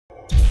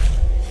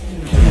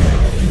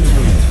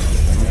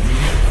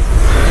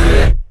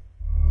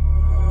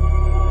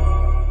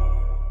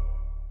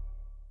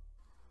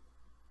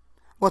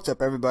What's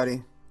up,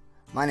 everybody?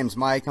 My name's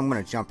Mike. I'm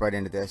going to jump right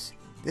into this.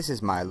 This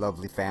is my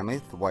lovely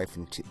family, the wife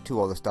and two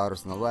oldest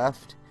daughters on the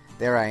left.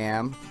 There I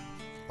am,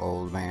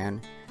 old man,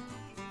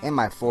 and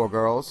my 4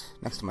 girls,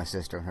 next to my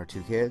sister and her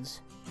 2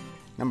 kids.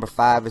 Number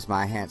 5 is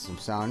my handsome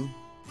son,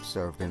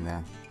 served in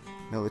the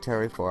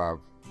military for our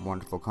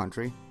wonderful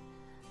country.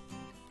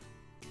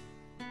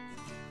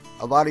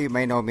 A lot of you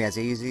may know me as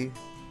Easy,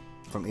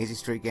 from Easy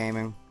Street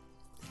Gaming.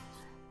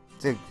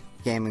 It's a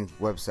gaming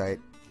website,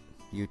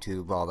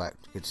 YouTube, all that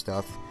good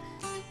stuff.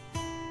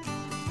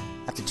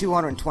 After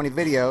 220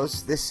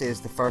 videos, this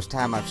is the first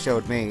time I've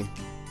showed me.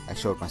 I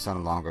showed my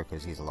son longer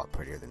because he's a lot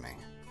prettier than me.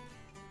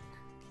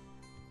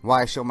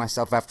 Why I show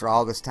myself after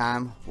all this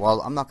time?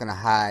 Well, I'm not going to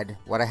hide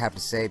what I have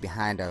to say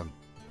behind a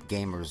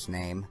gamer's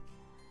name.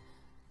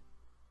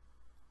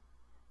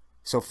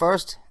 So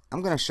first,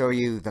 I'm going to show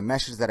you the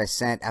message that I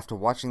sent after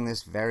watching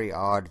this very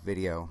odd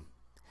video.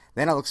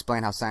 Then I'll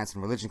explain how science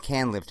and religion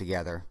can live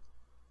together.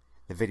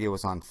 The video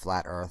was on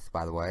Flat Earth,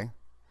 by the way.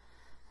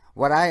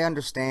 What I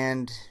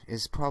understand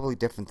is probably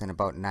different than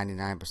about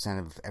 99%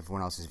 of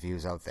everyone else's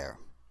views out there.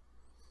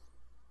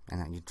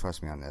 And you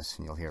trust me on this,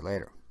 and you'll hear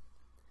later.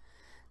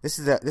 This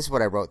is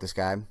what I wrote this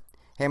guy.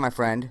 Hey, my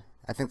friend,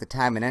 I think the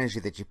time and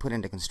energy that you put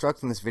into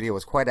constructing this video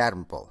was quite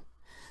admirable.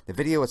 The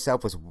video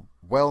itself was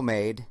well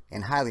made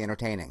and highly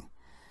entertaining.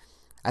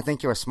 I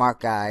think you're a smart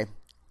guy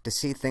to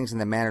see things in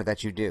the manner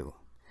that you do.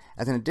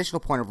 As an additional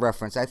point of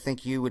reference, I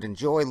think you would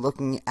enjoy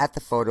looking at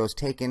the photos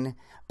taken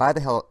by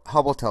the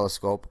Hubble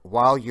telescope.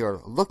 While you're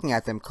looking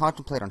at them,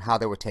 contemplate on how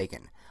they were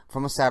taken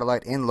from a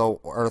satellite in low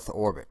Earth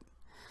orbit.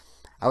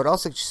 I would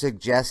also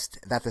suggest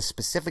that the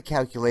specific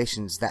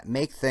calculations that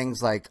make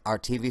things like our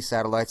TV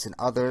satellites and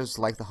others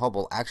like the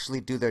Hubble actually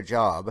do their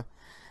job.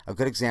 A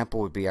good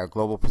example would be our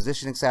global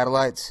positioning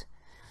satellites.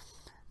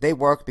 They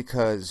work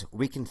because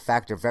we can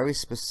factor very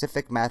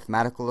specific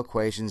mathematical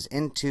equations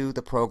into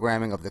the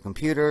programming of the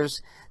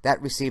computers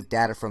that receive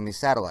data from these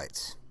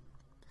satellites.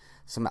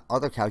 Some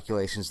other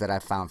calculations that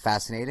I've found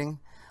fascinating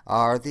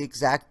are the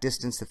exact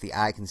distance that the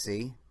eye can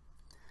see,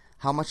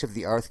 how much of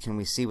the Earth can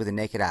we see with the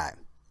naked eye,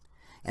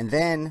 and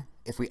then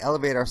if we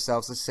elevate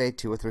ourselves, let's say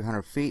 200 or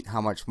 300 feet,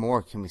 how much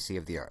more can we see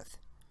of the Earth?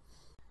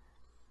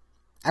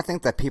 I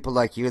think that people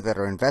like you that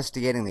are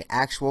investigating the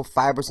actual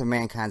fibers of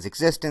mankind's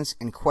existence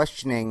and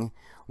questioning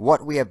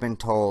what we have been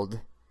told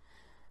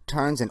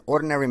turns an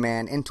ordinary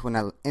man into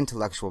an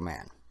intellectual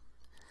man.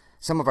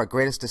 Some of our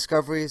greatest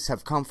discoveries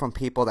have come from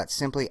people that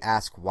simply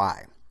ask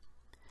why.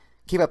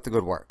 Keep up the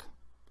good work.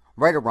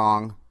 Right or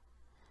wrong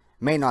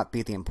may not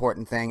be the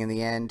important thing in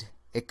the end.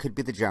 It could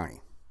be the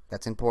journey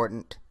that's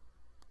important.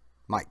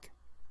 Mike.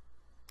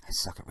 I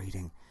suck at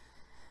reading.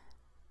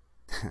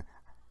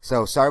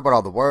 So, sorry about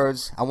all the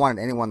words. I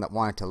wanted anyone that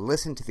wanted to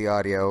listen to the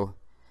audio,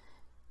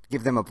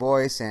 give them a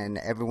voice, and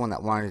everyone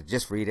that wanted to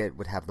just read it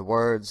would have the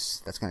words.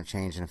 That's going to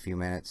change in a few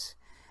minutes.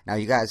 Now,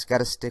 you guys got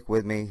to stick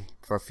with me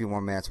for a few more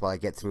minutes while I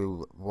get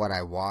through what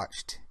I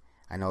watched.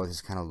 I know this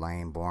is kind of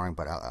lame, boring,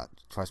 but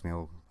trust me,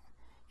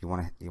 you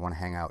want to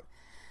hang out.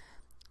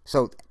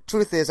 So,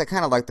 truth is, I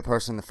kind of liked the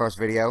person in the first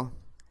video.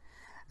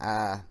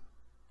 I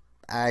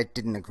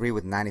didn't agree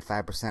with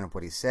 95% of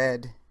what he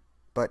said,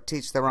 but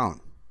teach their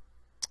own.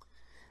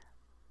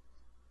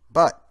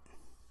 But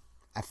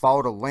I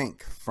followed a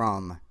link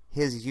from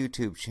his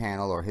YouTube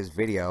channel or his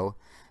video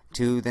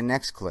to the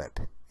next clip,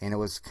 and it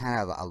was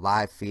kind of a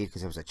live feed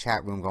because there was a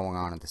chat room going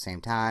on at the same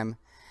time,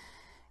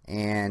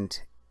 and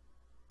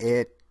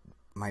it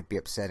might be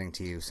upsetting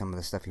to you, some of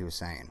the stuff he was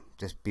saying.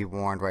 Just be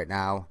warned right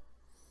now.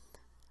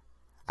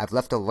 I've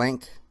left a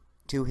link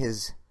to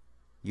his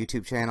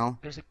YouTube channel.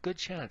 There's a good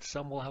chance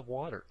some will have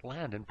water,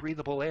 land, and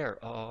breathable air.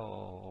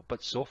 Oh,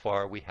 but so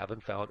far we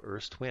haven't found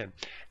Earth's twin.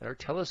 And our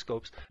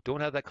telescopes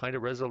don't have that kind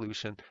of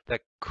resolution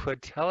that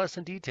could tell us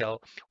in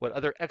detail what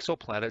other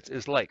exoplanets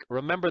is like.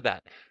 Remember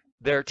that.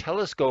 Their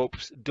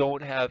telescopes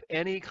don't have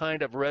any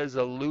kind of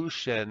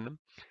resolution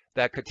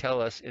that could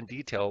tell us in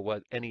detail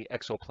what any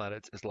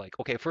exoplanets is like.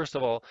 Okay, first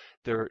of all,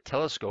 their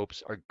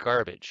telescopes are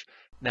garbage.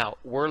 Now,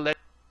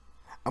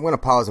 I'm going to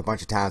pause a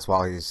bunch of times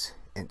while he's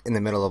in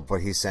the middle of what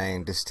he's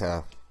saying, just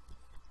to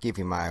give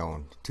you my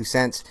own 2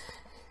 cents.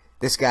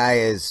 This guy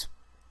is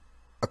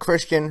a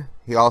Christian.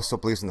 He also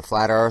believes in the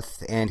flat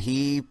Earth, and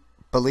he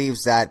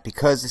believes that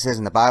because it says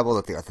in the Bible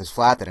that the Earth is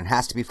flat, that it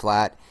has to be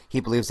flat.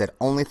 He believes that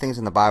only things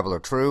in the Bible are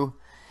true,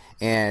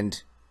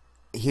 and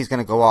he's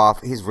going to go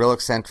off. He's real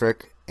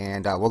eccentric,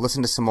 and we'll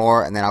listen to some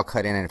more, and then I'll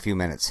cut in a few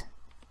minutes.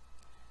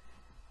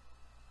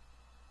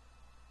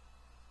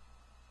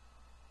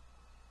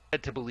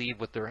 to believe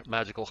with their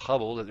magical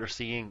Hubble that they're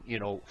seeing,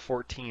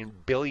 14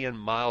 billion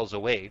miles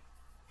away,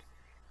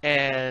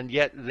 and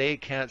yet they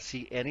can't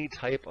see any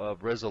type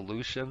of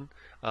resolution.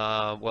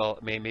 Well,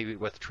 maybe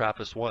with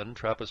TRAPPIST-1.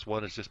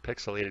 TRAPPIST-1 is just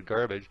pixelated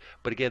garbage.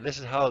 But again, this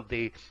is how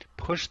they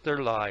push their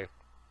lie.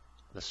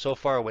 They're so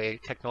far away.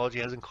 Technology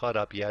hasn't caught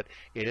up yet.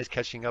 It is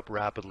catching up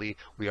rapidly.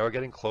 We are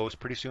getting close.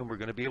 Pretty soon we're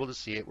going to be able to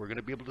see it. We're going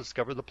to be able to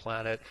discover the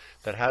planet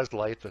that has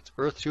life. That's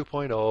Earth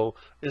 2.0.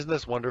 Isn't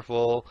this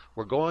wonderful?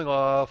 We're going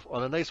off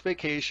on a nice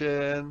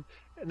vacation.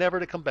 never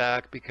to come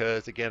back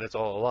because, again, it's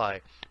all a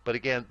lie. But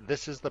again,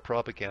 this is the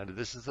propaganda.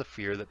 This is the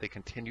fear that they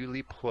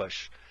continually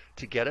push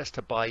to get us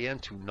to buy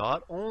into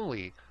not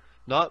only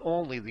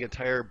the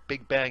entire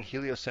Big Bang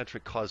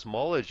heliocentric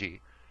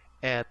cosmology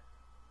and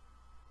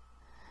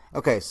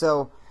Okay,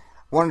 so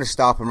wanted to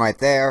stop him right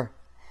there.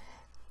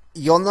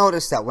 You'll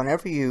notice that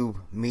whenever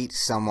you meet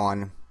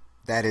someone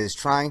that is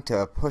trying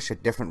to push a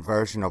different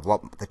version of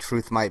what the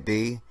truth might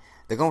be,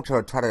 they're going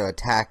to try to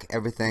attack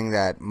everything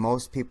that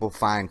most people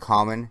find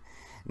common.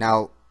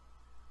 Now,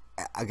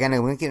 again,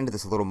 I'm going to get into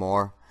this a little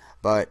more,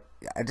 but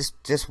I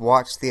just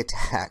watch the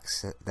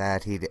attacks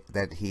that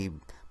he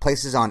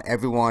places on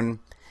everyone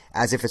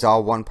as if it's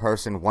all one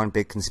person, one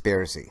big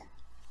conspiracy.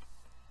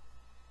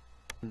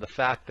 the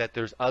fact that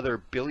there's other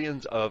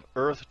billions of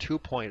Earth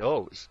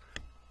 2.0s.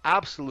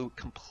 Absolute,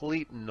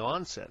 complete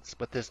nonsense.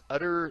 But this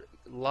utter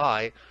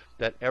lie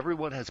that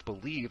everyone has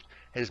believed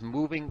is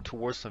moving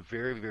towards some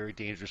very, very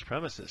dangerous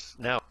premises.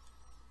 Now,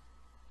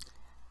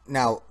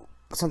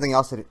 something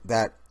else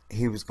that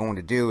he was going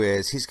to do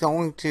is he's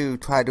going to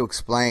try to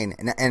explain,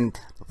 and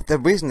the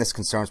reason this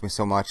concerns me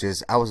so much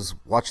is I was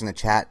watching the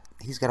chat.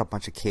 He's got a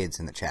bunch of kids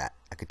in the chat.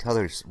 I could tell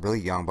they're really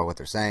young by what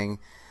they're saying.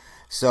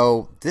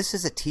 So this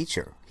is a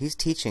teacher. He's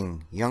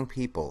teaching young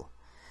people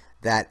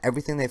that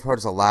everything they've heard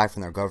is a lie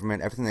from their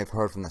government, everything they've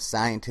heard from the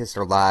scientists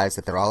are lies,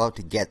 that they're all out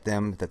to get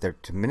them, that they're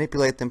to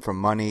manipulate them for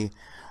money.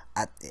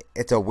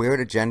 It's a weird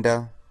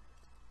agenda.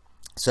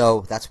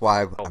 So that's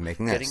why I'm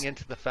making this. Getting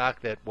into the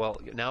fact that, well,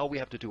 now we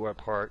have to do our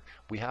part.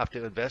 We have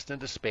to invest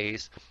into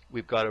space.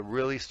 We've got to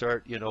really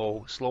start,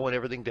 slowing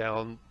everything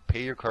down,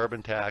 pay your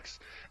carbon tax,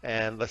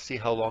 and let's see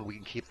how long we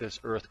can keep this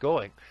Earth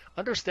going.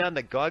 Understand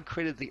that God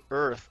created the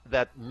Earth,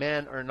 that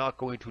men are not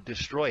going to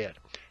destroy it.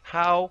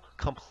 How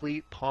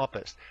complete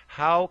pompous,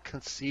 how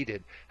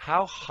conceited,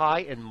 how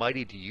high and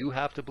mighty do you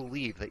have to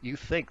believe that you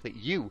think that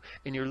you,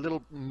 in your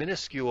little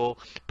minuscule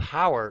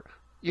power,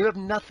 you have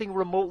nothing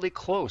remotely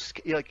close.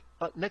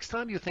 Next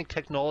time you think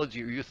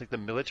technology or you think the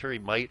military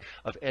might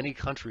of any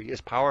country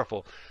is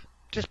powerful,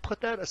 just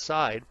put that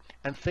aside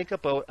and think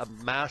about a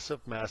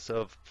massive,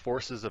 massive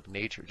forces of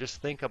nature.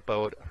 Just think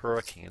about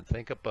hurricane.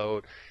 Think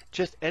about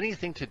just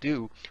anything to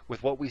do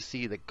with what we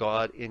see that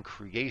God in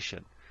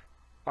creation.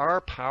 Our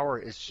power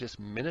is just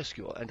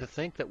minuscule. And to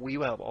think that we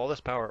have all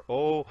this power,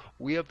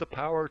 we have the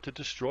power to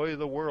destroy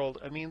the world.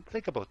 I mean,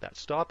 think about that.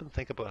 Stop and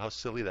think about how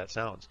silly that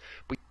sounds.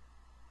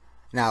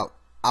 Now,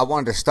 I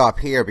wanted to stop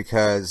here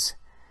because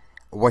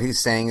what he's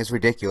saying is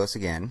ridiculous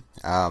again.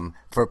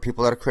 For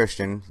people that are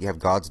Christian, you have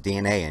God's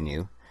DNA in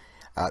you.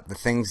 The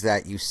things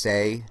that you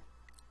say,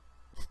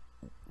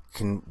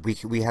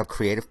 we have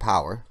creative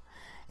power,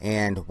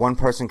 and one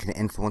person can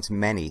influence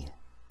many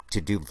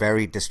to do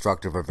very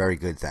destructive or very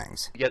good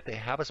things. Yet they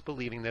have us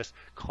believing this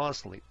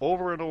constantly,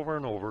 over and over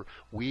and over.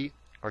 We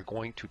are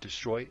going to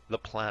destroy the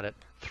planet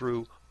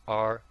through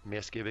our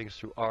misgivings,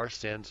 through our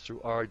sins,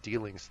 through our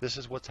dealings. This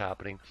is what's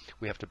happening.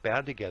 We have to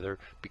band together,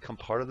 become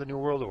part of the New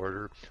World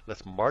Order.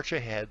 Let's march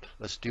ahead.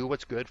 Let's do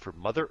what's good for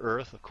Mother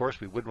Earth. Of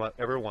course, we wouldn't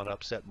ever want to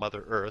upset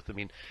Mother Earth. I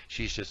mean,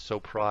 she's just so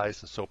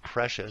prized and so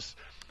precious.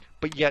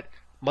 But yet,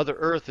 Mother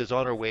Earth is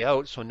on her way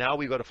out, so now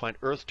we've got to find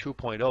Earth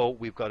 2.0.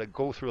 We've got to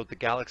go throughout the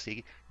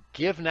galaxy.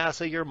 Give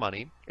NASA your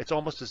money. It's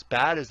almost as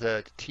bad as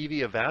a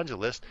TV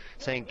evangelist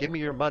saying, give me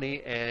your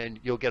money and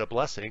you'll get a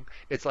blessing.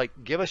 It's like,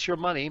 give us your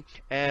money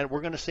and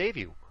we're going to save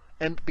you.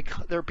 And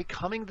they're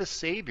becoming the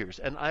saviors.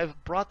 And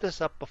I've brought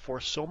this up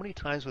before so many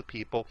times with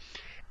people.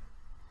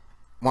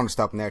 I want to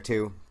stop him there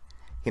too.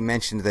 He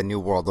mentioned the New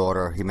World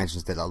Order. He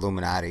mentions the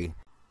Illuminati.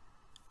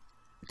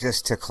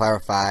 Just to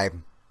clarify,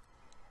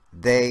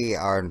 they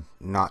are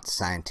not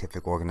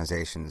scientific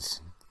organizations.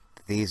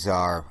 These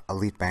are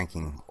elite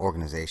banking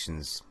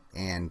organizations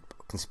and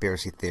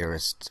conspiracy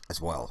theorists as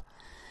well.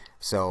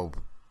 So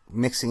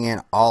mixing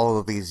in all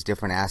of these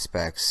different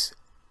aspects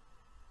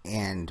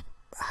and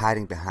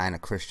hiding behind a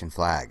Christian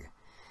flag,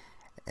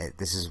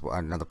 this is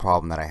another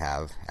problem that I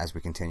have as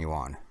we continue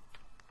on.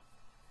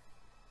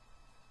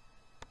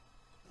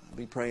 I'll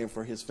be praying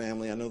for his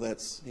family. I know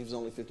he was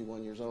only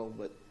 51 years old,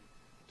 but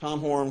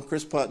Tom Horham,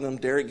 Chris Putnam,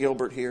 Derek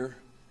Gilbert here,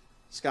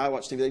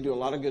 Skywatch TV, they do a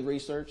lot of good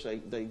research.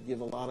 They give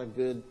a lot of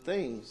good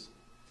things.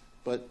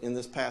 But in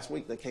this past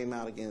week, they came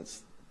out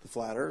against the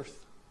Flat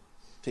Earth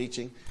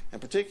teaching, and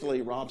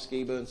particularly Rob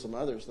Skiba and some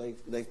others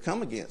they've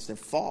come against and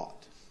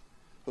fought,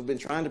 who've been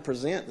trying to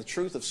present the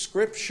truth of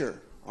Scripture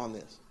on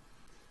this.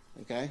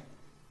 Okay?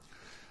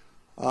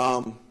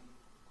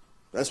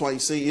 That's why you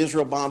see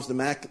Israel bombs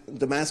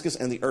Damascus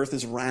and the earth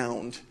is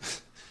round.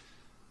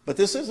 But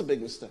this is a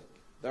big mistake.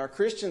 There are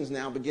Christians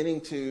now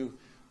beginning to...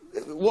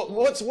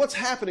 What's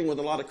happening with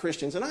a lot of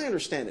Christians, and I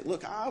understand it.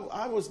 Look,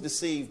 I was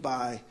deceived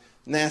by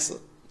NASA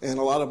and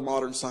a lot of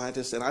modern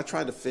scientists, and I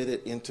tried to fit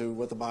it into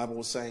what the Bible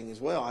was saying as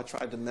well. I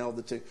tried to meld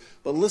the two.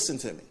 But listen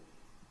to me.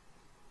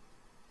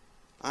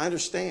 I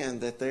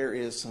understand that there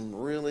is some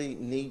really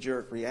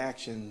knee-jerk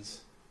reactions,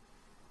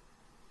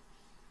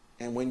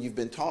 and when you've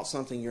been taught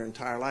something your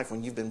entire life,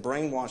 when you've been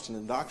brainwashed and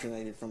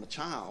indoctrinated from a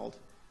child,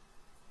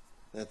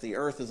 that the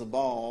earth is a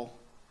ball,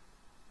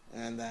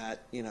 and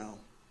that,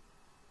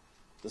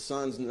 the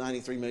sun's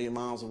 93 million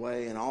miles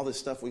away, and all this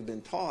stuff we've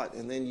been taught,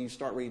 and then you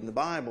start reading the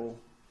Bible,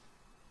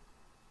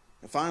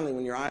 and finally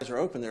when your eyes are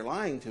open, they're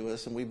lying to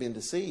us and we've been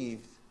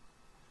deceived.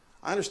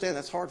 I understand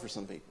that's hard for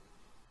some people.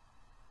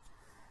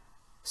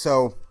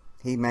 So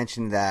he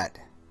mentioned that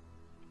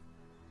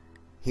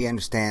he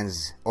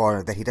understands,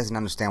 or that he doesn't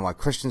understand why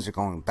Christians are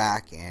going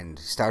back and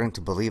starting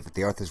to believe that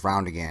the earth is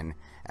round again,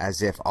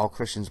 as if all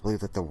Christians believe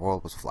that the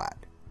world was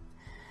flat.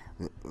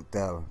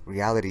 The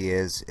reality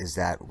is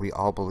that we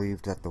all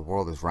believe that the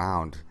world is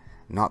round,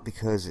 not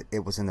because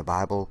it was in the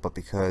Bible, but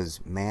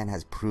because man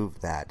has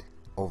proved that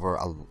over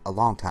a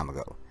long time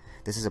ago.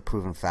 This is a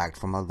proven fact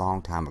from a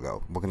long time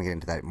ago. We're going to get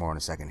into that more in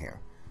a second here.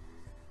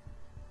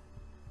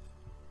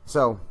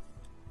 So,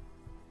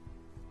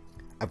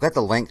 I've got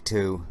the link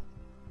to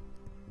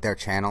their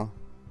channel.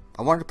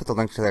 I wanted to put the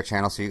link to their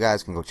channel so you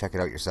guys can go check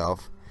it out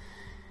yourself.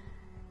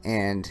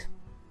 And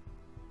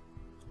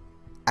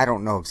I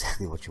don't know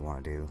exactly what you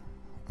want to do.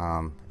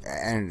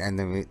 And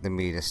let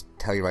me just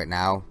tell you right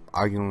now,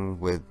 arguing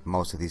with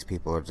most of these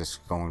people are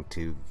just going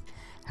to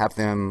have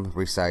them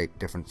recite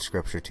different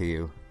scripture to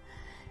you.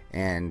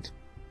 And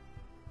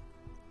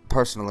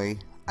personally,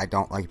 I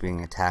don't like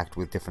being attacked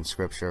with different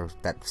scripture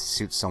that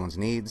suits someone's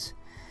needs.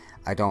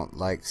 I don't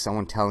like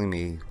someone telling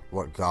me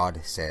what God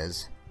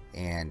says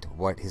and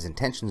what his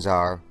intentions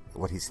are,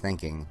 what he's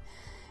thinking,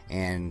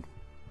 and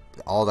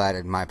all that,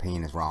 in my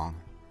opinion, is wrong.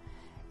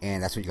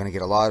 And that's what you're going to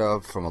get a lot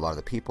of from a lot of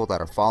the people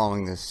that are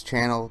following this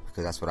channel,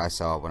 because that's what I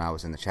saw when I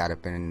was in the chat.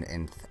 I've been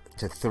in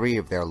to 3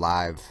 of their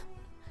live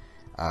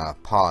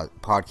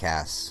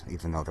podcasts,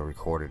 even though they're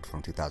recorded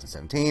from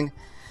 2017.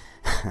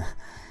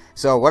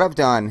 So what I've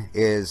done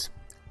is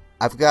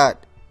I've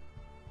got,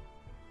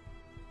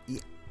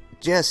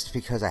 just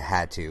because I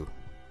had to,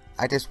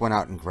 I just went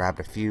out and grabbed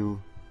a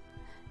few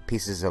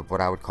pieces of what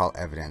I would call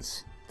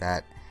evidence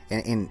that,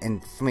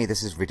 and for me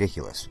this is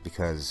ridiculous,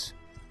 because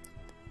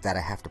that I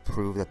have to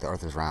prove that the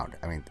earth is round.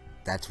 I mean,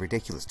 that's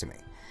ridiculous to me.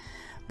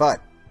 But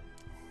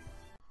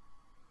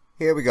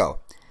here we go.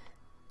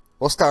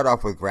 We'll start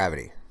off with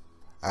gravity.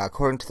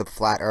 According to the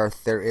flat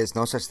earth, there is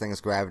no such thing as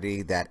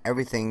gravity, that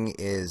everything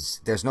is,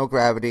 there's no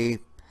gravity,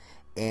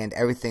 and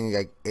everything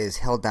is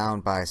held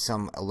down by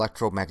some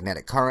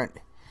electromagnetic current.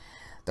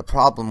 The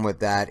problem with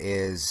that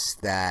is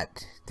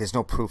that there's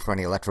no proof for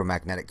any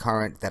electromagnetic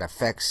current that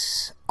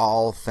affects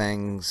all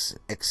things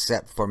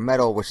except for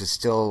metal, which is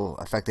still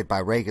affected by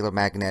regular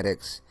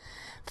magnetics.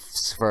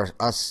 For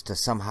us to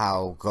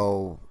somehow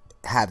go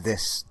have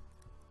this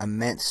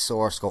immense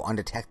source go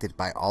undetected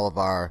by all of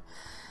our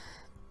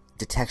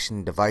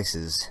detection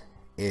devices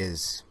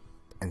is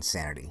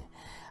insanity.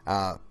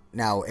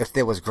 Now, if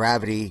there was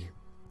gravity,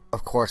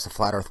 of course the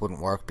flat earth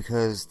wouldn't work,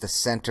 because the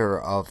center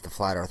of the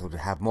flat earth would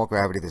have more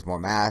gravity, there's more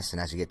mass,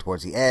 and as you get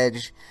towards the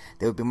edge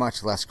there would be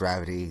much less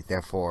gravity.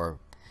 Therefore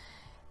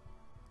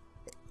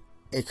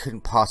it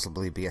couldn't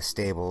possibly be a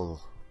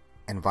stable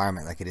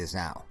environment like it is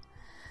now.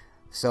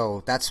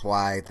 So that's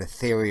why the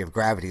theory of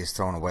gravity is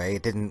thrown away.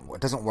 It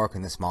doesn't work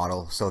in this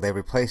model, so they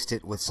replaced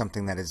it with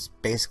something that is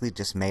basically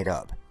just made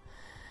up.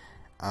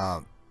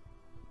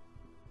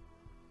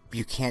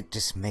 You can't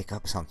just make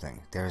up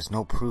something. There is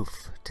no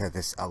proof to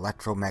this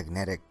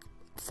electromagnetic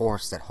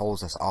force that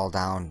holds us all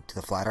down to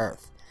the flat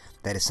earth.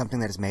 That is something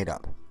that is made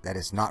up. That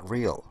is not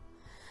real.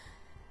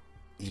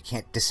 You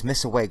can't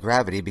dismiss away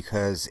gravity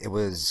because it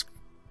was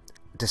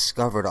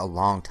discovered a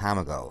long time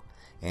ago,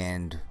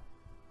 and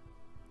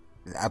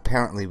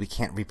apparently we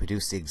can't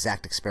reproduce the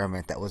exact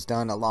experiment that was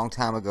done a long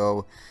time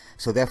ago,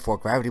 so therefore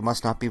gravity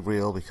must not be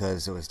real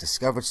because it was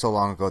discovered so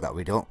long ago that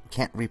we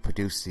can't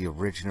reproduce the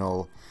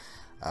original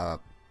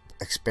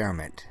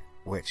experiment,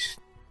 which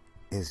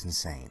is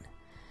insane.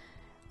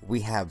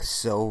 We have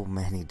so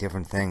many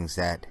different things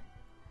that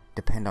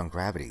depend on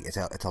gravity. It's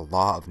a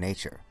law of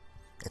nature.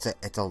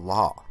 It's a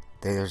law.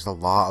 There's the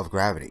law of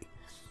gravity.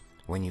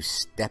 When you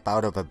step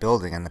out of a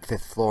building on the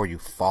 5th floor, you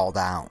fall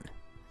down.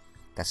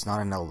 That's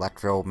not an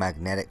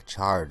electromagnetic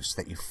charge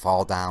that you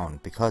fall down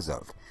because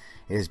of.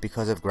 It is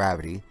because of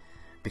gravity,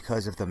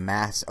 because of the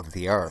mass of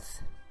the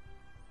earth,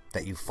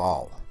 that you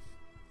fall.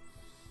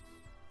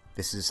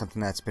 This is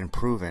something that's been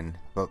proven,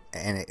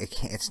 and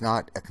it's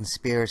not a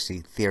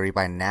conspiracy theory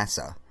by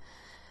NASA.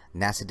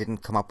 NASA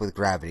didn't come up with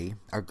gravity.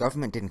 Our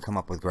government didn't come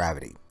up with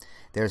gravity.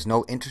 There's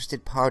no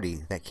interested party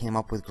that came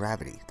up with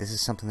gravity. This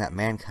is something that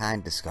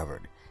mankind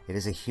discovered. It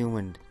is a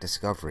human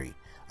discovery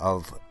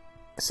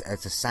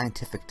it's a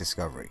scientific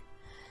discovery.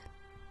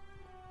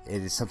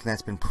 It is something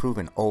that's been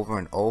proven over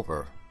and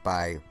over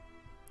by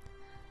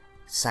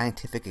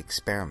scientific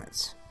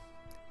experiments.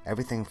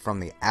 Everything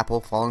from the apple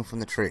falling from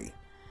the tree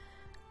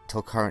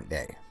till current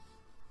day.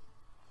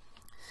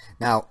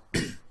 Now,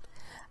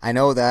 I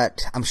know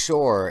that, I'm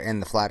sure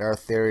in the flat earth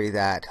theory,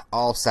 that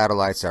all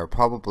satellites are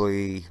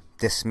probably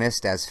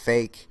dismissed as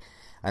fake,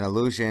 an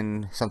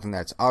illusion, something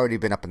that's already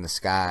been up in the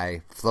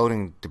sky,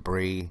 floating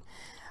debris.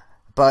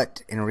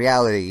 But in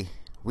reality,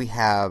 we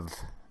have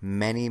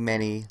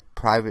many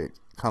private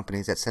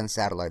companies that send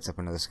satellites up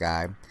into the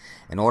sky.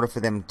 In order for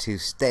them to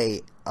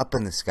stay up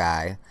in the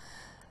sky,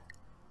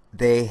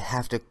 they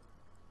have to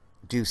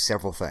do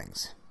several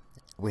things.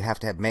 We have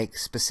to make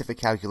specific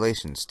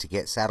calculations to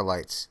get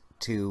satellites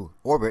to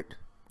orbit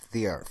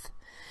the Earth.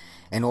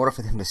 In order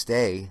for them to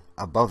stay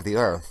above the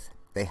Earth,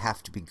 they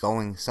have to be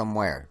going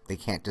somewhere. They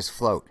can't just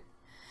float.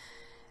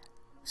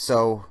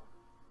 So,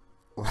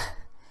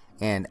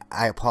 and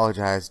I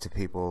apologize to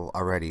people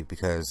already,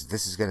 because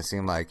this is going to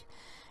seem like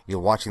you're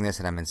watching this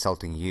and I'm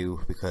insulting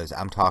you because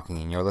I'm talking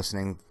and you're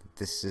listening.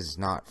 This is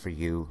not for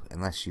you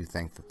unless you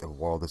think that the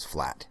world is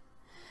flat.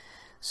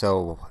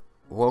 So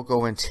we'll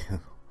go into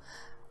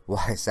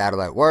why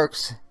satellite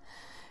works,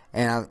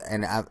 and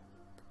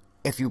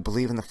if you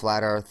believe in the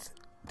flat Earth,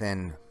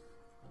 then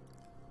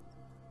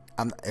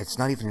it's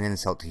not even an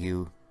insult to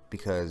you,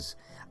 because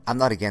I'm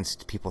not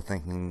against people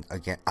thinking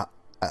again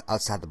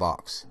outside the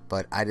box,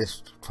 but I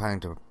just trying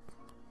to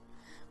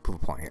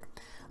prove a point here.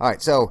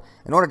 Alright, so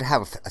in order to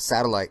have a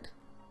satellite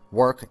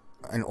work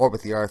and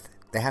orbit the Earth,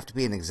 they have to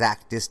be an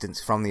exact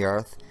distance from the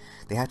Earth,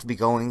 they have to be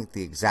going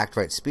the exact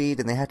right speed,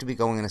 and they have to be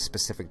going in a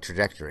specific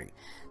trajectory.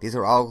 These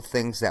are all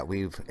things that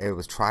it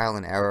was trial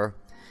and error,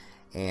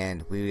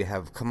 and we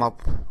have come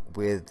up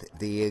with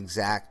the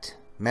exact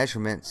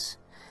measurements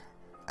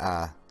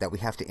that we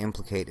have to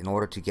implicate in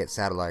order to get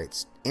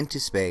satellites into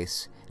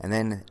space and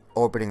then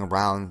orbiting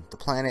around the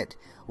planet,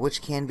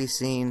 which can be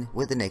seen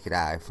with the naked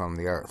eye from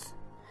the Earth.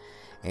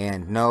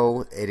 And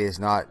no, it is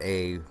not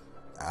a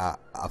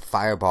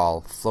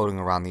fireball floating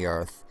around the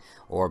Earth,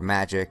 or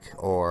magic,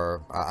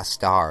 or a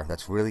star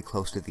that's really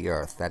close to the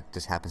Earth that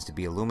just happens to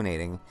be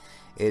illuminating.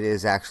 It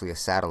is actually a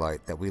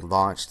satellite that we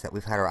launched, that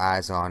we've had our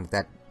eyes on,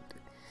 that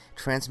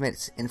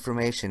transmits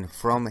information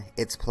from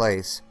its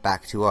place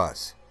back to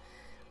us.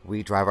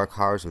 We drive our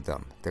cars with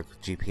them. They're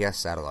GPS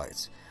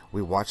satellites.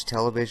 We watch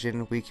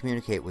television. We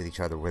communicate with each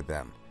other with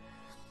them.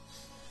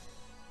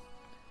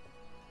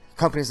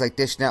 Companies like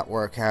Dish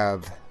Network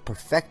have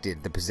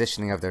perfected the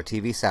positioning of their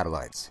TV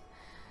satellites.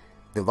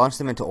 They launch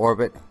them into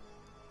orbit,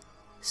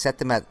 set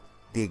them at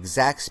the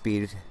exact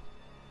speed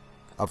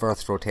of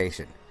Earth's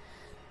rotation.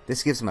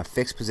 This gives them a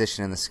fixed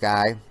position in the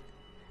sky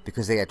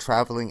because they are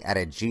traveling at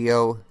a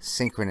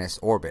geosynchronous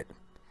orbit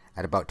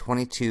at about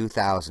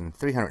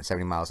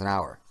 22,370 miles an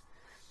hour.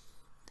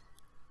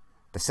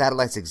 The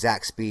satellite's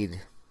exact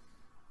speed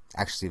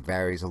actually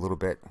varies a little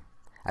bit.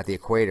 At the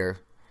equator,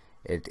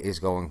 it is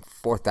going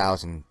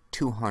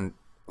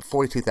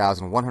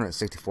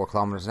 42,164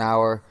 kilometers an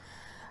hour.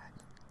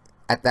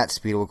 At that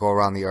speed, it will go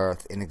around the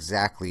Earth in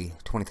exactly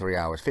 23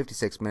 hours,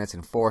 56 minutes,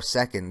 and 4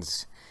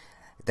 seconds.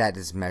 That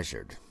is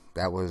measured.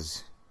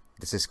 Let's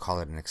just call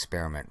it an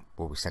experiment,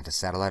 where we sent a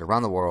satellite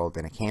around the world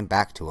and it came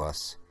back to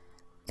us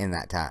in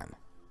that time.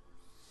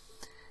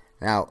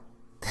 Now,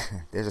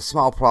 there's a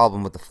small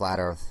problem with the flat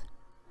Earth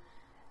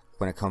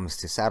when it comes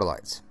to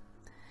satellites.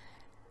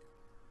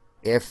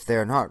 If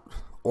they're not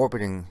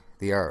orbiting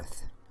the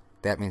Earth,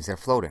 that means they're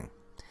floating.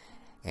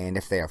 And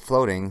if they are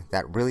floating,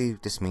 that really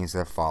just means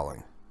they're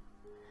falling.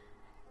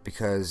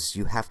 Because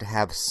you have to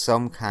have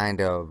some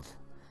kind of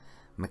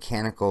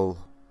mechanical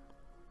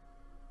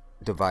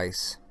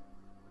device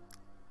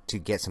to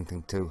get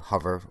something to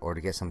hover or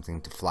to get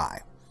something to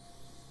fly.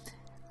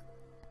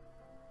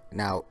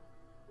 Now,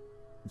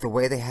 the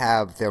way they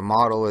have their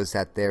model is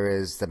that there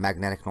is the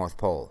magnetic North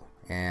Pole,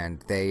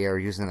 and they are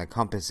using the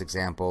compass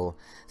example,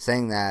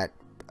 saying that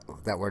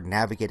we're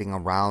navigating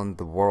around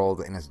the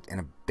world in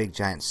a big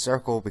giant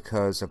circle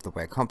because of the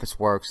way a compass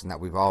works, and that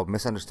we've all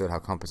misunderstood how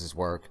compasses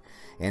work,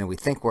 and we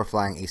think we're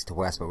flying east to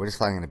west, but we're just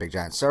flying in a big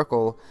giant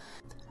circle.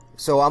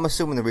 So I'm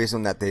assuming the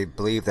reason that they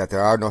believe that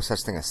there are no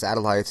such thing as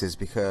satellites is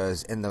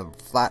because in the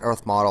flat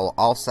Earth model,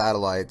 all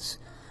satellites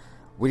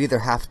would either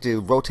have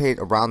to rotate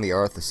around the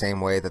Earth the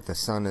same way that the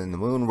sun and the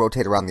moon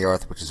rotate around the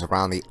Earth, which is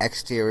around the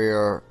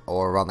exterior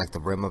or around like the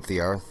rim of the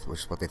Earth,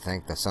 which is what they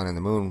think. The sun and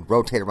the moon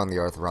rotate around the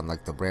Earth around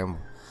like the rim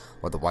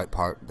or the white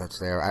part that's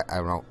there. I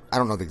don't know. I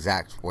don't know the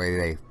exact way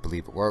they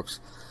believe it works.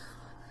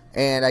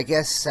 And I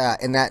guess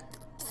in that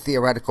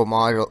theoretical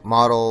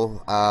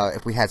model,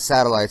 if we had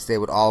satellites, they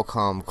would all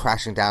come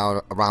crashing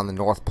down around the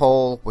North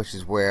Pole, which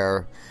is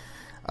where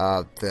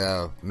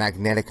the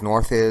magnetic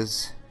north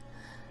is.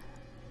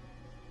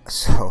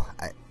 So,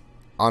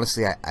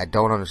 honestly, I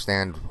don't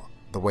understand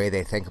the way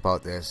they think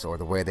about this, or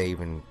the way they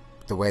would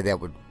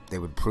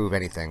prove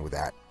anything with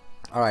that.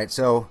 All right,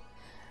 so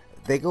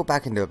they go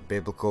back into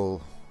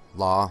biblical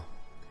law,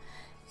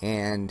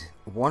 and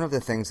one of the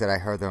things that I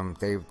heard them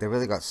they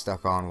really got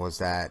stuck on was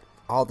that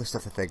all the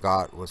stuff that they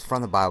got was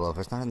from the Bible. If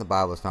it's not in the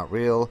Bible, it's not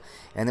real,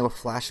 and they were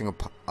flashing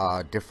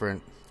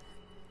different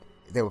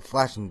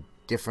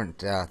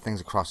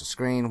things across the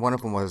screen. One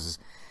of them was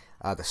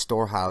the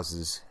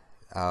storehouses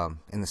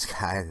in the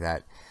sky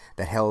that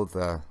held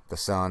the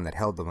sun, that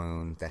held the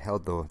moon, that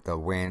held the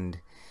wind.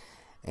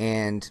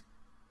 And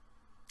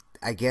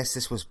I guess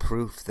this was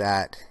proof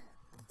that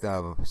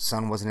the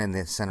sun wasn't in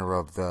the center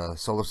of the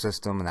solar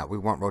system, and that we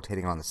weren't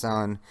rotating on the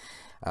sun,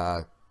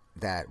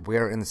 that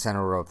we're in the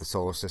center of the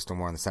solar system,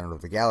 we're in the center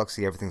of the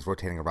galaxy, everything's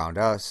rotating around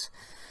us.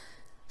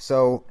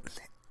 So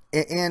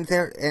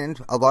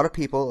And a lot of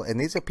people, and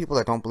these are people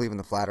that don't believe in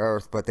the flat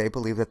earth, but they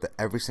believe that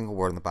every single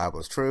word in the Bible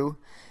is true.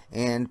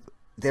 And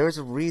there is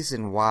a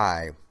reason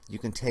why you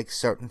can take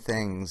certain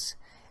things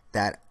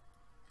that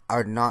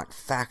are not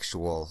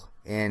factual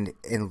and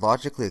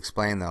logically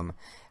explain them.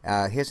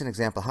 Here's an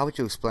example. How would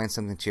you explain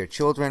something to your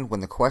children when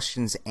the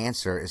question's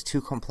answer is too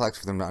complex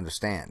for them to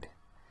understand?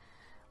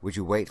 Would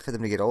you wait for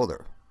them to get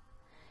older?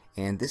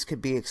 And this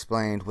could be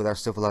explained with our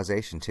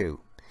civilization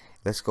too.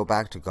 Let's go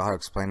back to God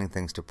explaining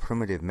things to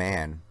primitive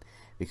man,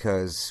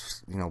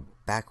 because, you know,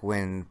 back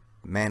when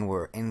men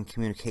were in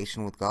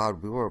communication with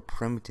God, we were a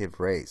primitive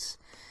race,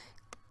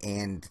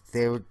 and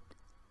there would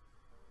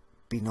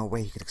be no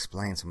way he could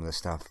explain some of the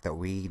stuff that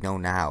we know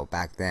now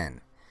back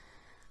then.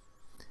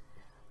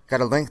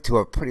 Got a link to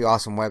a pretty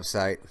awesome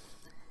website.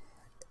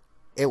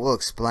 It will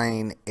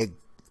explain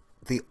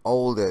the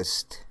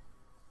oldest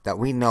that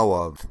we know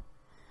of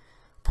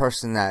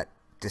person that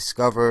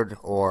discovered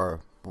or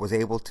was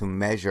able to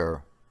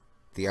measure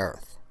the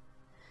earth.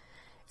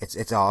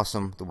 It's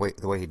awesome the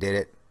way he did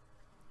it.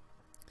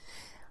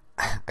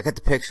 I got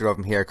the picture of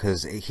him here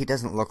because he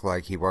doesn't look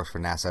like he works for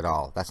NASA at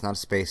all. That's not a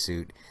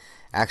spacesuit.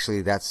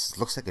 Actually,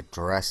 looks like a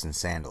dress and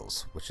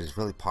sandals, which is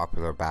really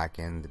popular back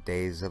in the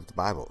days of the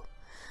Bible.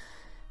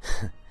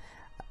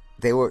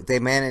 They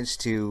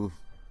managed to,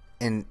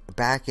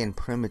 back in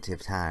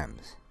primitive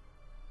times,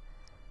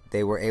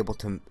 they were able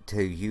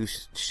to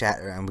use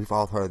shadow, and we've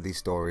all heard these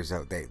stories.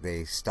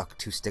 They stuck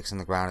two sticks in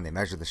the ground and they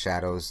measured the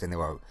shadows, and they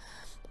were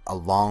a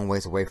long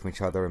ways away from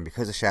each other, and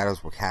because the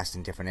shadows were cast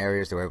in different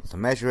areas, they were able to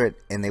measure it,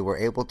 and they were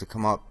able to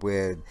come up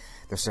with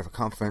the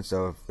circumference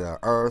of the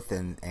earth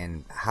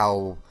and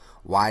how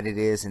wide it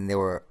is, and they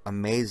were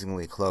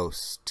amazingly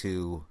close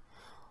to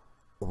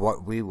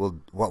what we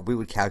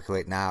would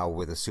calculate now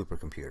with a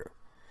supercomputer,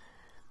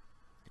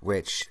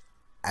 which,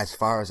 as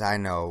far as I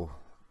know,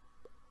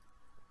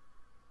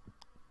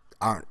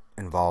 aren't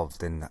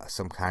involved in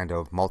some kind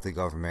of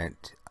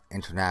multi-government,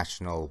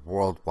 international,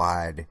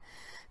 worldwide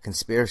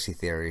conspiracy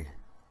theory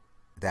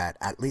that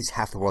at least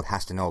half the world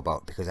has to know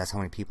about, because that's how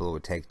many people it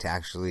would take to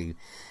actually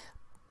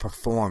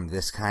perform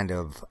this kind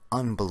of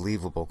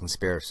unbelievable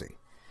conspiracy.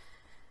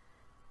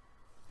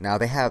 Now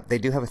they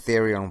do have a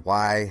theory on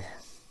why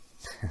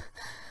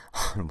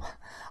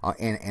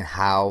and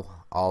how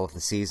all of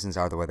the seasons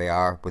are the way they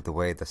are, with the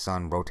way the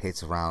sun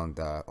rotates around,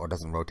 or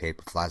doesn't rotate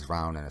but flies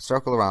around in a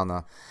circle around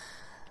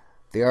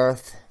the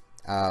earth.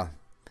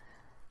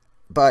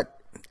 But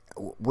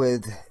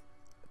with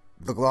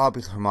the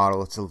globular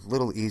model, it's a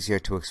little easier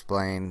to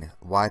explain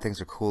why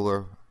things are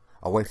cooler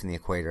away from the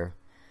equator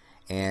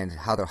and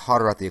how they're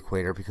hotter at the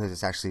equator, because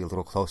it's actually a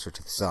little closer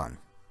to the sun.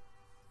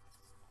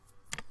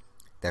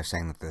 They're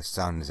saying that the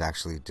sun is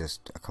actually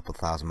just a couple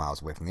thousand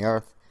miles away from the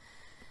earth.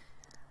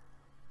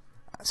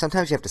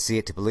 Sometimes you have to see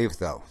it to believe it,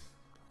 though.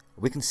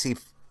 We can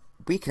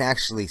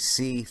actually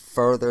see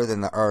further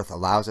than the earth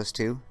allows us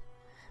to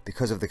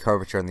because of the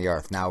curvature in the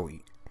earth. Now,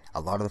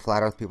 a lot of the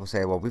flat earth people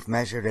say, well, we've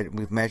measured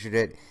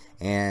it,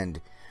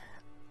 and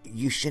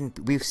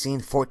we've seen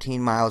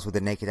 14 miles with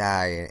the naked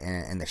eye,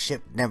 and the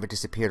ship never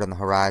disappeared on the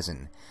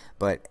horizon.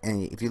 But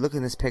if you look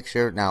in this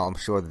picture, now I'm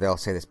sure that they'll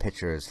say this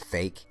picture is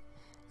fake,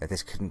 that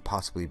this couldn't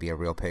possibly be a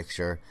real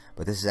picture,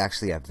 but this is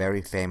actually a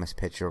very famous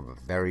picture of a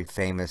very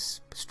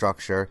famous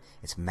structure.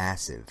 It's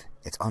massive.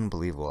 It's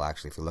unbelievable,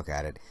 actually, if you look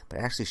at it, but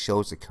it actually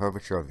shows the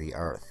curvature of the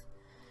earth.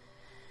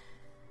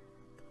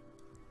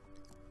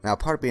 Now,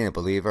 part of being a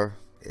believer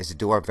is to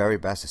do our very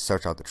best to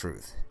search out the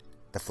truth.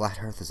 The flat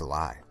earth is a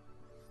lie.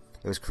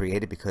 It was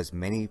created because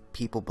many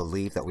people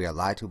believe that we are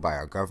lied to by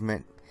our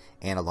government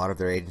and a lot of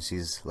their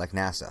agencies like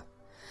NASA.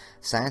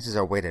 Science is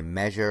our way to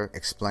measure,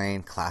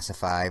 explain,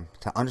 classify,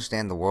 to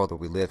understand the world that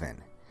we live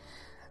in.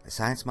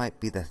 Science might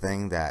be the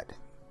thing that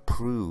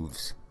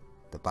proves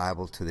the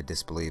Bible to the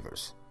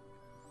disbelievers.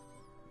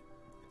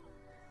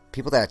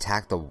 People that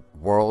attack the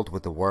world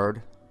with the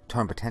word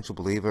turn potential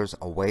believers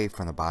away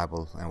from the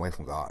Bible and away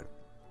from God.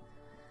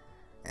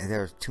 And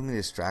there are too many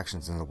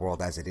distractions in the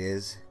world as it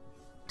is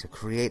to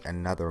create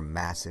another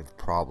massive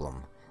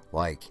problem,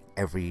 like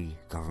every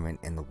government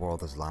in the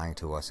world is lying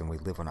to us and we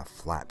live on a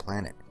flat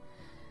planet.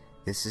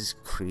 This is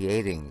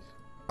creating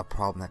a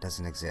problem that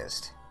doesn't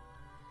exist.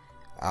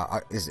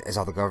 Is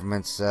all the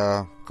governments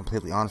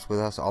completely honest with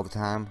us all the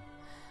time?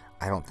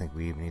 I don't think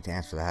we even need to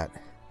answer that.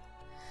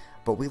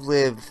 But we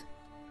live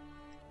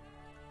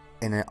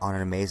on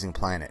an amazing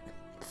planet.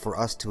 For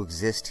us to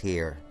exist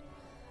here,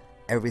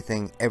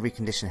 every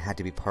condition had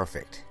to be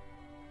perfect.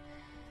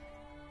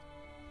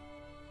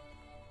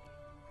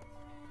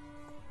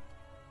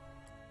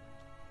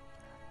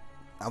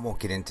 I won't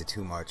get into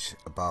too much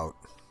about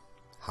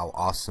how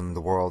awesome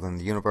the world and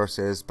the universe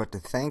is, but to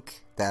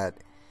think that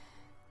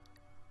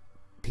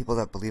people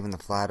that believe in the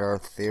flat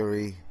earth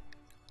theory,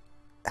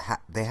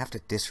 they have to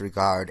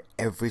disregard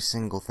every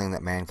single thing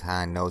that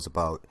mankind knows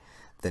about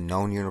the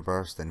known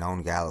universe, the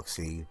known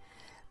galaxy,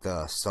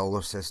 the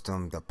solar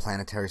system, the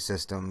planetary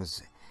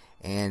systems,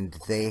 and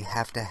they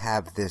have to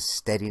have this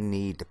steady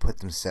need to put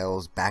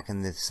themselves back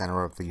in the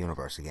center of the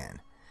universe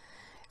again.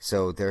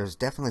 So there's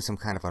definitely some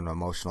kind of an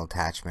emotional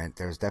attachment.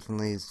 There's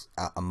definitely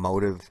a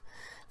motive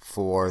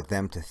for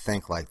them to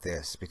think like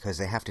this, because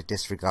they have to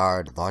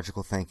disregard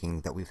logical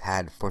thinking that we've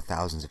had for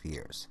thousands of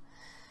years.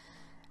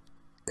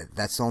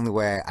 That's the only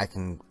way I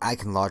can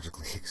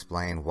logically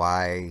explain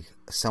why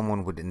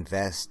someone would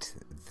invest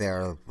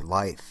their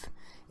life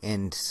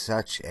in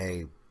such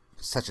a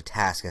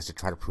task as to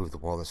try to prove the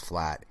world is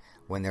flat,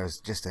 when there's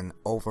just an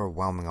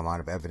overwhelming amount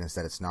of evidence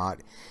that it's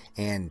not.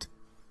 And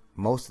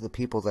most of the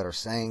people that are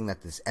saying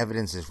that this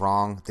evidence is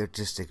wrong, they're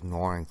just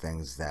ignoring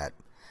things that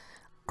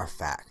are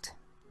fact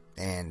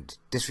and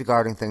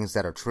disregarding things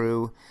that are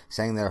true,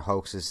 saying they're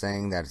hoaxes,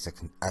 saying that it's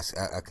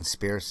a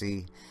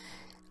conspiracy.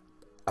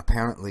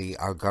 Apparently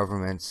our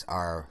governments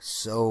are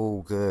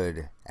so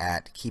good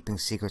at keeping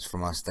secrets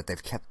from us that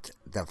they've kept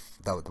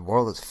the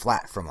world is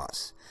flat from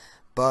us,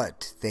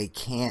 but they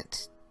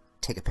can't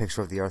take a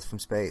picture of the earth from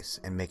space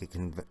and make it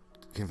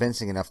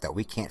convincing enough that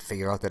we can't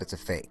figure out that it's a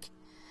fake.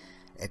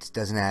 It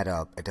doesn't add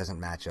up. It doesn't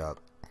match up.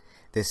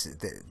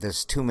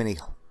 There's too many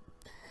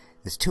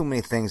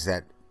things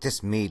that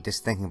just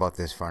thinking about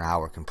this for an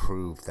hour can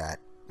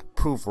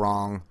prove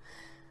wrong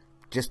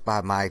just by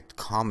my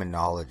common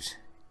knowledge.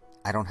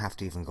 I don't have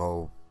to even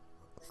go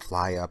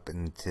fly up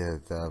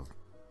into the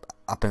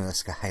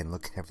sky and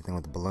look at everything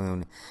with a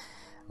balloon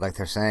like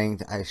they're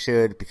saying I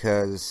should,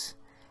 because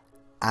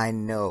I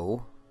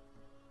know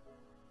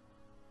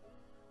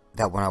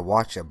that when I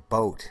watch a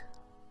boat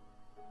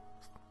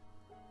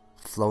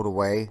float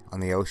away on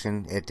the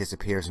ocean, it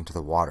disappears into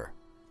the water.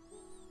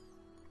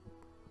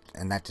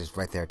 And that just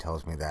right there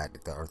tells me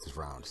that the earth is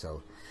round.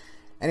 So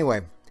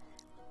anyway,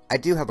 I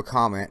do have a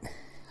comment.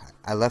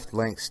 I left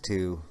links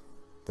to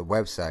the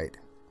website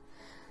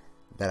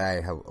that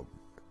I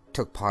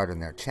took part in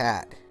their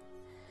chat,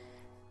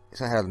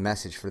 so I had a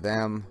message for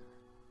them.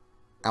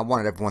 I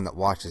wanted everyone that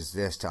watches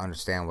this to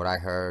understand what I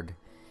heard.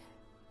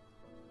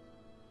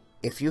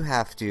 If you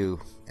have to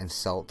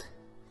insult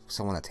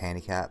someone that's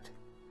handicapped,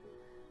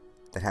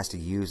 that has to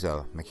use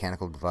a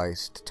mechanical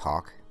device to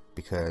talk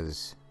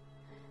because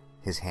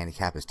his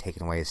handicap has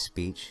taken away his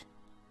speech,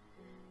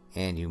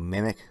 and you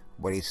mimic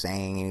what he's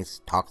saying and he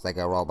talks like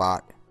a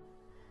robot,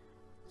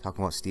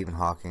 talking about Stephen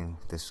Hawking,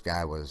 this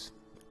guy was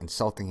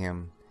insulting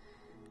him,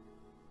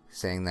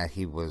 saying that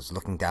he was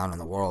looking down on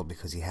the world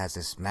because he has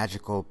this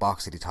magical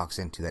box that he talks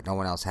into that no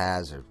one else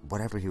has, or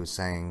whatever he was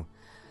saying.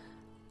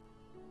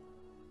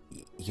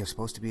 You're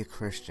supposed to be a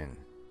Christian,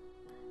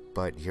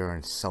 but you're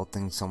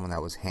insulting someone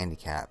that was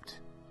handicapped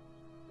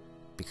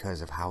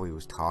because of how he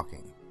was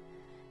talking,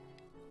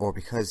 or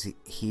because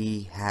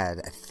he had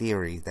a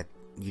theory that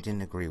you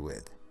didn't agree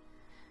with.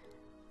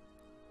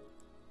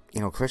 You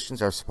know,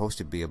 Christians are supposed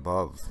to be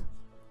above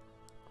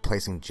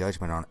placing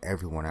judgment on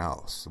everyone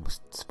else. We're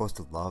supposed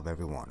to love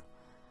everyone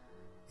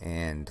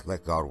and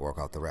let God work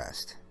out the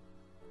rest.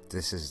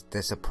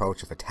 This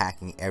approach of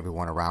attacking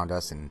everyone around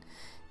us and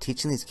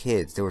teaching these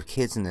kids. There were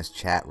kids in this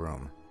chat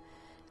room.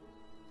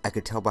 I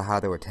could tell by how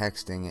they were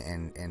texting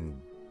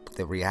and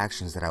the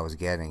reactions that I was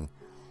getting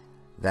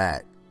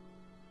that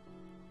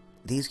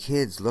these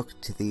kids look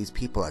to these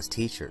people as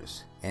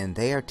teachers, and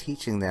they are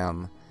teaching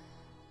them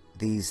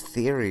these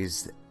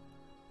theories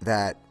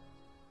that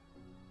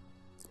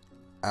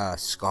a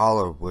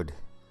scholar would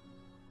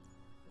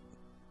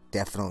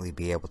definitely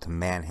be able to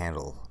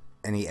manhandle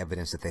any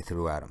evidence that they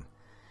threw at them,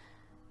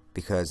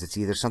 because it's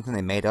either something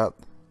they made up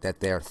that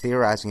they're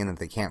theorizing and that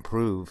they can't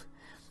prove,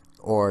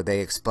 or they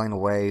explain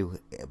away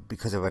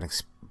because of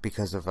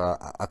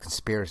a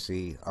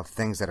conspiracy of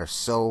things that are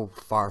so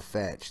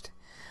far-fetched,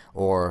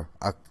 or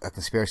a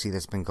conspiracy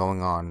that's been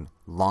going on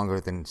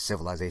longer than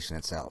civilization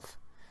itself.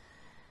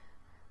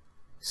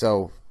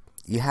 So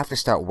you have to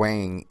start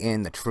weighing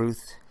in the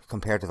truth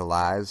compared to the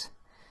lies.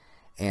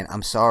 And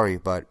I'm sorry,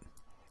 but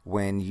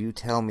when you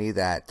tell me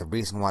that the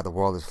reason why the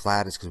world is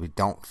flat is because we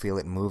don't feel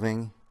it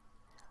moving,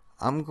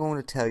 I'm going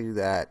to tell you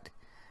that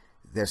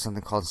there's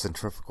something called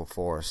centrifugal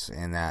force,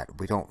 and that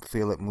we don't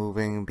feel it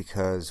moving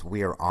because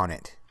we are on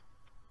it.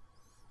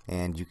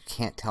 And you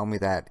can't tell me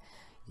that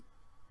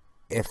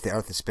if the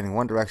earth is spinning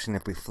one direction,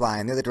 if we fly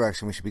in the other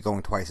direction, we should be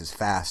going twice as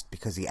fast,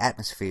 because the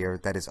atmosphere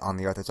that is on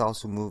the earth is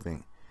also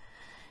moving.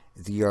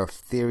 Your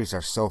theories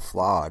are so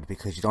flawed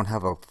because you don't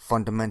have a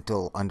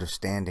fundamental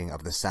understanding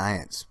of the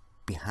science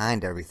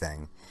behind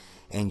everything,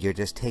 and you're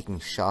just taking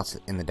shots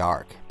in the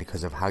dark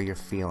because of how you're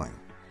feeling,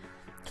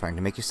 trying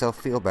to make yourself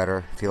feel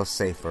better, feel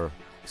safer.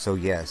 So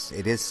yes,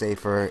 it is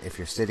safer if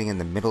you're sitting in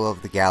the middle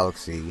of the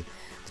galaxy.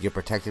 You're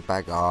protected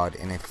by God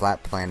in a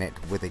flat planet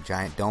with a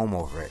giant dome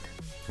over it.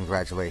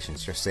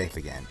 Congratulations, you're safe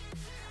again.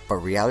 But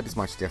reality is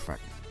much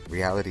different.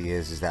 Reality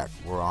is that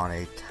we're on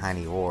a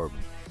tiny orb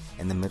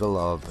in the middle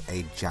of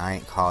a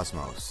giant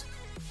cosmos.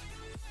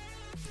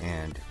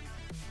 And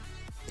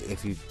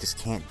if you just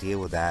can't deal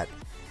with that,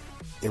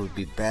 it would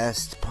be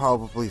best,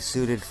 probably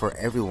suited for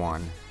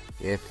everyone,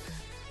 if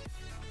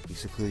you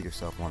seclude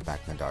yourself and went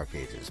back in the Dark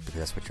Ages, because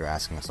that's what you're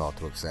asking us all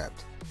to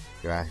accept.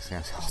 You're asking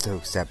us all to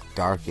accept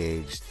Dark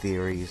Age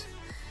theories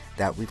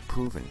that we've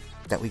proven,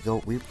 that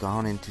we've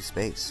gone into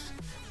space.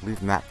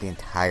 We've mapped the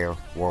entire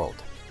world.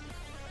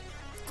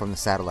 from the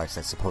satellites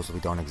that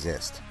supposedly don't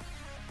exist.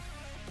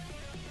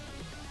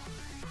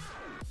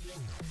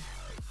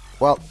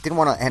 Well, didn't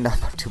want to end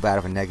up too bad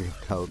of a negative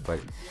note,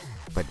 but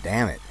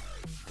damn it.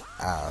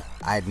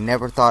 I'd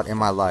never thought in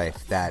my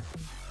life that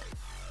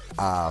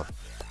I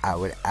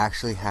would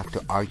actually have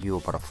to argue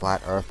about a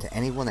flat earth to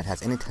anyone that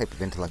has any type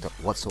of intellect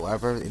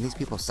whatsoever. And these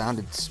people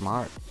sounded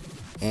smart,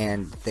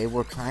 and they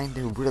were trying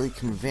to really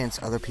convince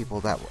other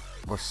people that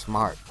were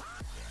smart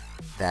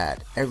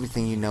that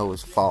everything you know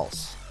is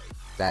false,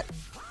 that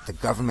the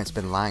government's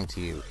been lying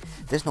to you.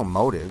 There's no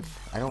motive.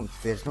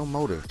 There's no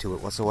motive to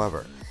it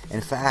whatsoever.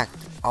 In fact,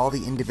 all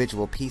the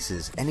individual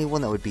pieces,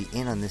 anyone that would be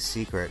in on this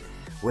secret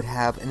would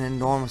have an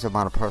enormous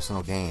amount of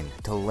personal gain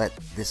to let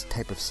this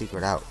type of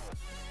secret out.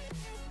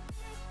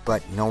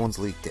 But no one's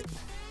leaked it.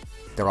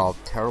 They're all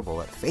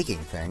terrible at faking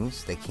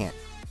things. They can't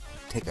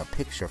take a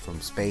picture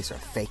from space or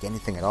fake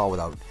anything at all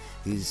without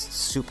these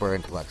super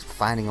intellects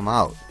finding them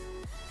out.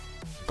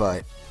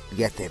 But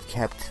yet they've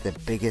kept the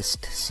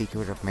biggest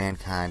secret of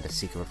mankind a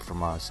secret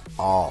from us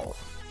all,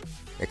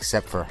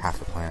 except for half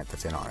the planet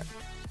that's in on it.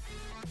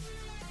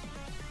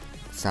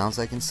 Sounds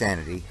like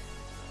insanity,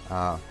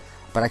 but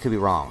I could be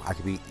wrong. I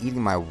could be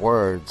eating my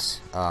words,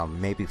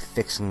 maybe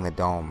fixing the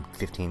dome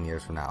 15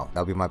 years from now.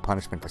 That'll be my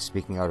punishment for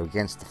speaking out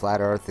against the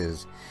flat earth.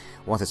 Is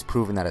once it's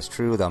proven that it's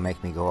true, they'll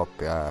make me go up,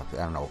 I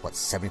don't know,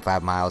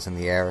 75 miles in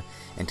the air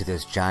into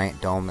this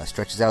giant dome that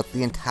stretches out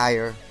the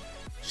entire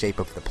shape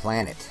of the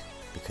planet,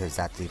 because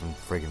that's even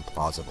friggin'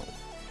 plausible.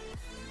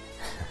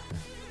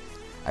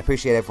 I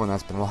appreciate everyone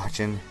that's been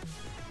watching.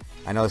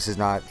 I know this is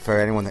not, for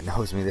anyone that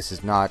knows me, this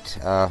is not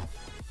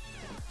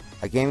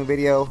a gaming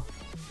video,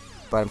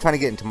 but I'm trying to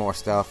get into more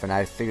stuff, and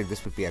I figured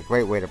this would be a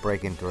great way to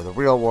break into the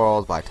real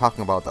world by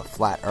talking about the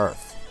flat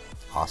earth.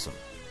 Awesome.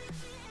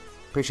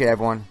 Appreciate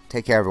everyone.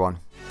 Take care, everyone.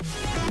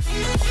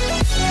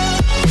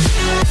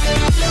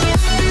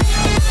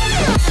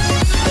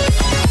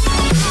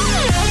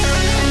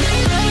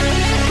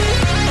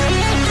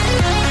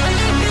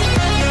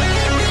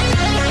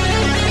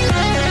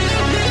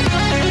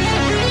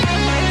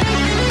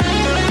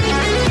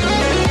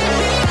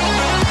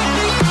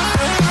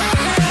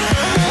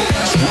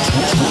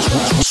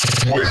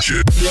 Switch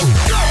it. Yeah.